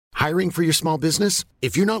Hiring for your small business?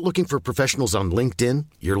 If you're not looking for professionals on LinkedIn,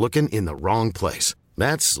 you're looking in the wrong place.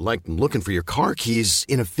 That's like looking for your car keys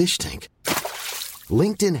in a fish tank.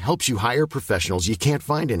 LinkedIn helps you hire professionals you can't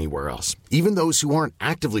find anywhere else, even those who aren't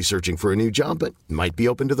actively searching for a new job but might be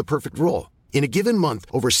open to the perfect role. In a given month,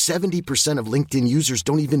 over 70% of LinkedIn users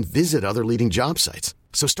don't even visit other leading job sites.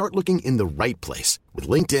 So start looking in the right place. With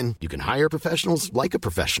LinkedIn, you can hire professionals like a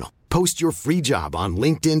professional. Post your free job on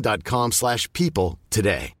linkedin.com/people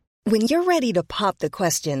today. When you're ready to pop the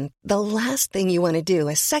question, the last thing you want to do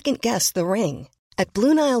is second-guess the ring. At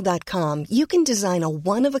BlueNile.com, you can design a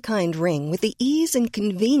one-of-a-kind ring with the ease and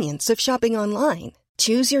convenience of shopping online.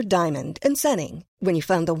 Choose your diamond and setting. When you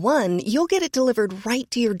find the one, you'll get it delivered right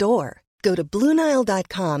to your door. Go to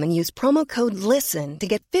BlueNile.com and use promo code LISTEN to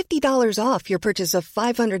get $50 off your purchase of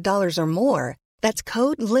 $500 or more. That's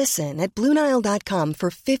code LISTEN at BlueNile.com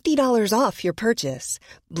for $50 off your purchase.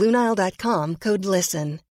 BlueNile.com, code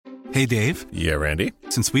LISTEN. Hey, Dave. Yeah, Randy.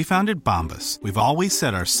 Since we founded Bombas, we've always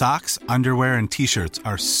said our socks, underwear, and T-shirts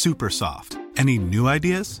are super soft. Any new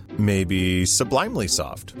ideas? Maybe sublimely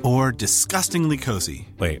soft. Or disgustingly cozy.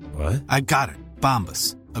 Wait, what? I got it.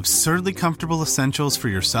 Bombas. Absurdly comfortable essentials for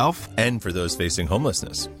yourself and for those facing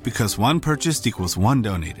homelessness. Because one purchased equals one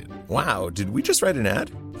donated. Wow, did we just write an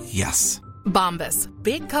ad? Yes. Bombas.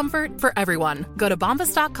 Big comfort for everyone. Go to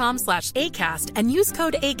bombas.com/ACAST and use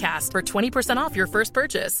code ACAST for 20% off your first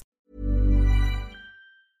purchase.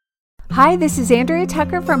 Hi, this is Andrea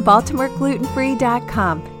Tucker from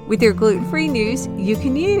BaltimoreGlutenFree.com with your gluten-free news you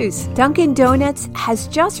can use. Dunkin' Donuts has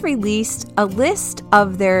just released a list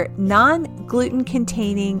of their non-gluten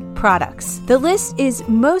containing products. The list is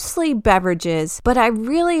mostly beverages, but I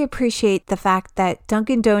really appreciate the fact that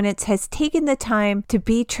Dunkin' Donuts has taken the time to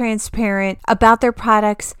be transparent about their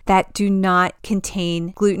products that do not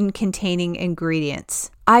contain gluten-containing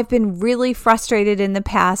ingredients. I've been really frustrated in the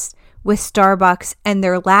past with Starbucks and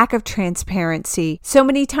their lack of transparency. So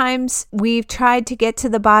many times we've tried to get to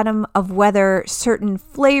the bottom of whether certain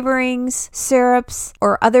flavorings, syrups,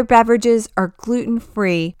 or other beverages are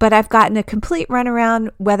gluten-free, but I've gotten a complete runaround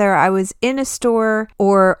whether I was in a store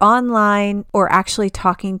or online or actually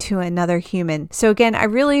talking to another human. So again, I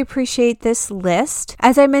really appreciate this list.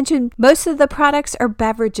 As I mentioned, most of the products are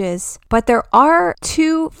beverages, but there are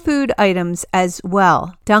 2 food items as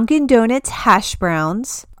well. Dunkin' Donuts hash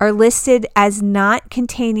browns are listed as not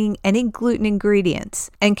containing any gluten ingredients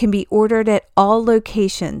and can be ordered at all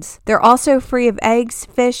locations. They're also free of eggs,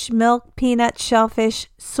 fish, milk, peanuts, shellfish,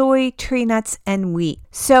 soy, tree nuts, and wheat.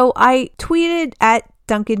 So I tweeted at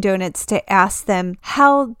Dunkin' Donuts to ask them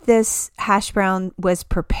how this hash brown was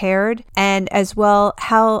prepared and as well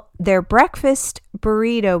how their breakfast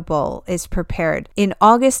burrito bowl is prepared. In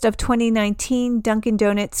August of 2019, Dunkin'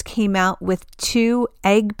 Donuts came out with 2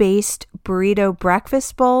 egg-based burrito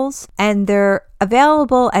breakfast bowls, and they're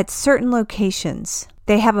available at certain locations.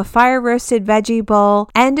 They have a fire-roasted veggie bowl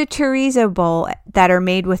and a chorizo bowl that are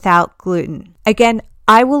made without gluten. Again,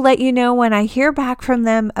 I will let you know when I hear back from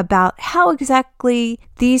them about how exactly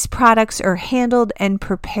these products are handled and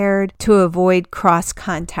prepared to avoid cross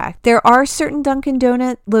contact. There are certain Dunkin'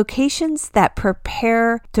 Donut locations that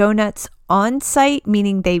prepare donuts on site,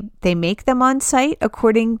 meaning they make them on site,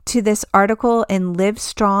 according to this article in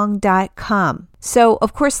livestrong.com. So,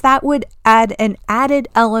 of course, that would add an added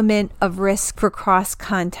element of risk for cross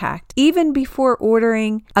contact. Even before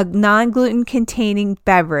ordering a non-gluten containing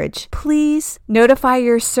beverage, please notify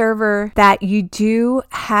your server that you do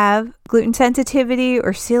have gluten sensitivity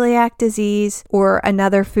or celiac disease or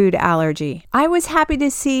another food allergy. I was happy to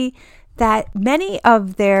see that many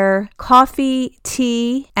of their coffee,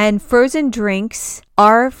 tea, and frozen drinks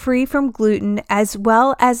are free from gluten, as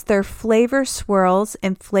well as their flavor swirls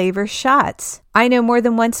and flavor shots. I know more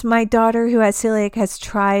than once my daughter who has celiac has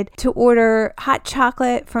tried to order hot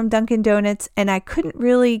chocolate from Dunkin' Donuts, and I couldn't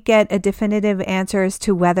really get a definitive answer as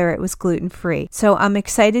to whether it was gluten-free. So I'm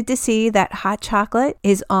excited to see that hot chocolate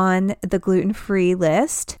is on the gluten-free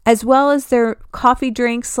list, as well as their coffee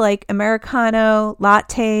drinks like Americano,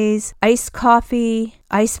 lattes, iced coffee,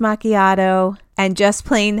 iced macchiato, and just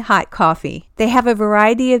plain hot coffee. They have a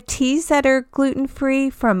variety of teas that are gluten-free,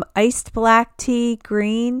 from iced black tea,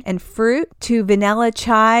 green, and fruit to vanilla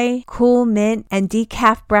chai, cool mint, and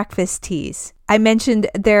decaf breakfast teas. I mentioned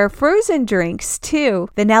their frozen drinks too: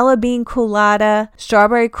 vanilla bean colada,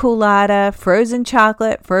 strawberry colada, frozen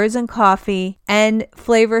chocolate, frozen coffee, and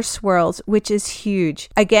flavor swirls, which is huge.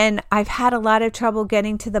 Again, I've had a lot of trouble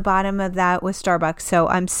getting to the bottom of that with Starbucks, so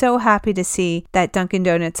I'm so happy to see that Dunkin'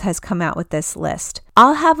 Donuts has come out with this list.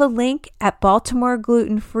 I'll have a link at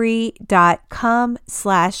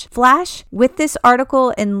baltimoreglutenfree.com/flash with this article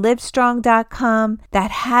in Livestrong.com that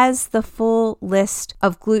has the full list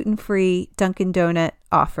of gluten-free Dunkin' Donut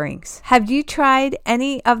offerings. Have you tried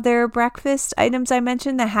any of their breakfast items I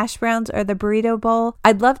mentioned, the hash browns or the burrito bowl?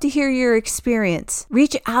 I'd love to hear your experience.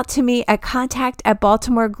 Reach out to me at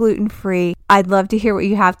contact@baltimoreglutenfree. I'd love to hear what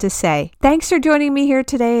you have to say. Thanks for joining me here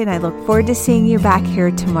today, and I look forward to seeing you back here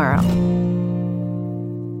tomorrow.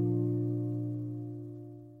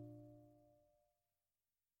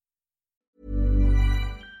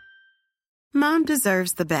 Mom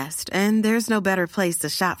deserves the best, and there's no better place to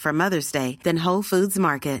shop for Mother's Day than Whole Foods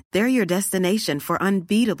Market. They're your destination for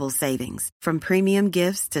unbeatable savings, from premium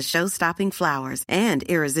gifts to show-stopping flowers and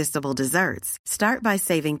irresistible desserts. Start by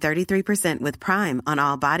saving 33% with Prime on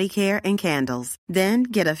all body care and candles. Then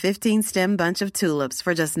get a 15-stem bunch of tulips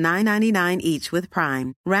for just $9.99 each with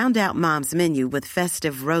Prime. Round out Mom's menu with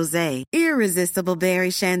festive rosé, irresistible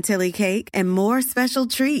berry chantilly cake, and more special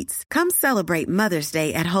treats. Come celebrate Mother's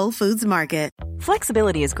Day at Whole Foods Market.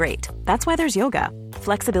 Flexibility is great. That's why there's yoga.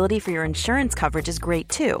 Flexibility for your insurance coverage is great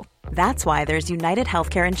too. That's why there's United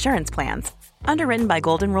Healthcare Insurance Plans. Underwritten by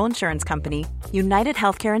Golden Rule Insurance Company, United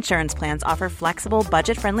Healthcare Insurance Plans offer flexible,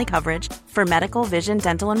 budget-friendly coverage for medical, vision,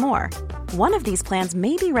 dental, and more. One of these plans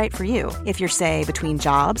may be right for you if you're, say, between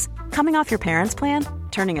jobs, coming off your parents' plan,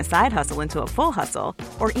 turning a side hustle into a full hustle,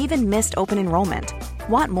 or even missed open enrollment.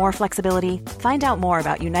 Want more flexibility? Find out more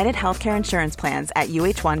about United Healthcare Insurance Plans at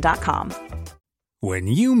uh1.com. When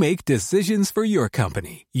you make decisions for your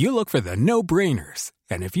company, you look for the no-brainers.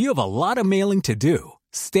 And if you have a lot of mailing to do,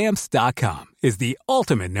 Stamps.com is the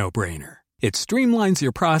ultimate no-brainer. It streamlines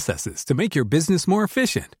your processes to make your business more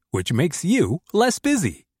efficient, which makes you less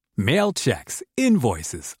busy. Mail checks,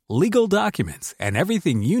 invoices, legal documents, and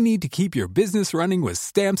everything you need to keep your business running with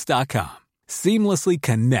Stamps.com. Seamlessly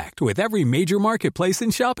connect with every major marketplace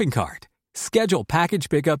and shopping cart. Schedule package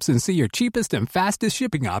pickups and see your cheapest and fastest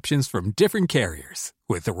shipping options from different carriers,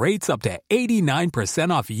 with rates up to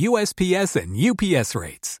 89% off USPS and UPS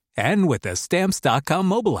rates. And with the Stamps.com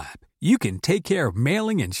mobile app, you can take care of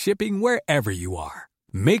mailing and shipping wherever you are.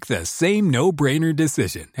 Make the same no-brainer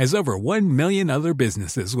decision as over 1 million other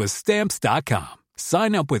businesses with Stamps.com.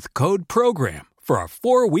 Sign up with code PROGRAM for a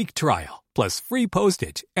 4-week trial, plus free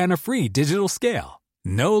postage and a free digital scale.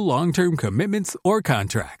 No long-term commitments or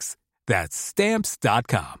contracts. That's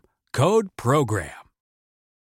Stamps.com. Code PROGRAM.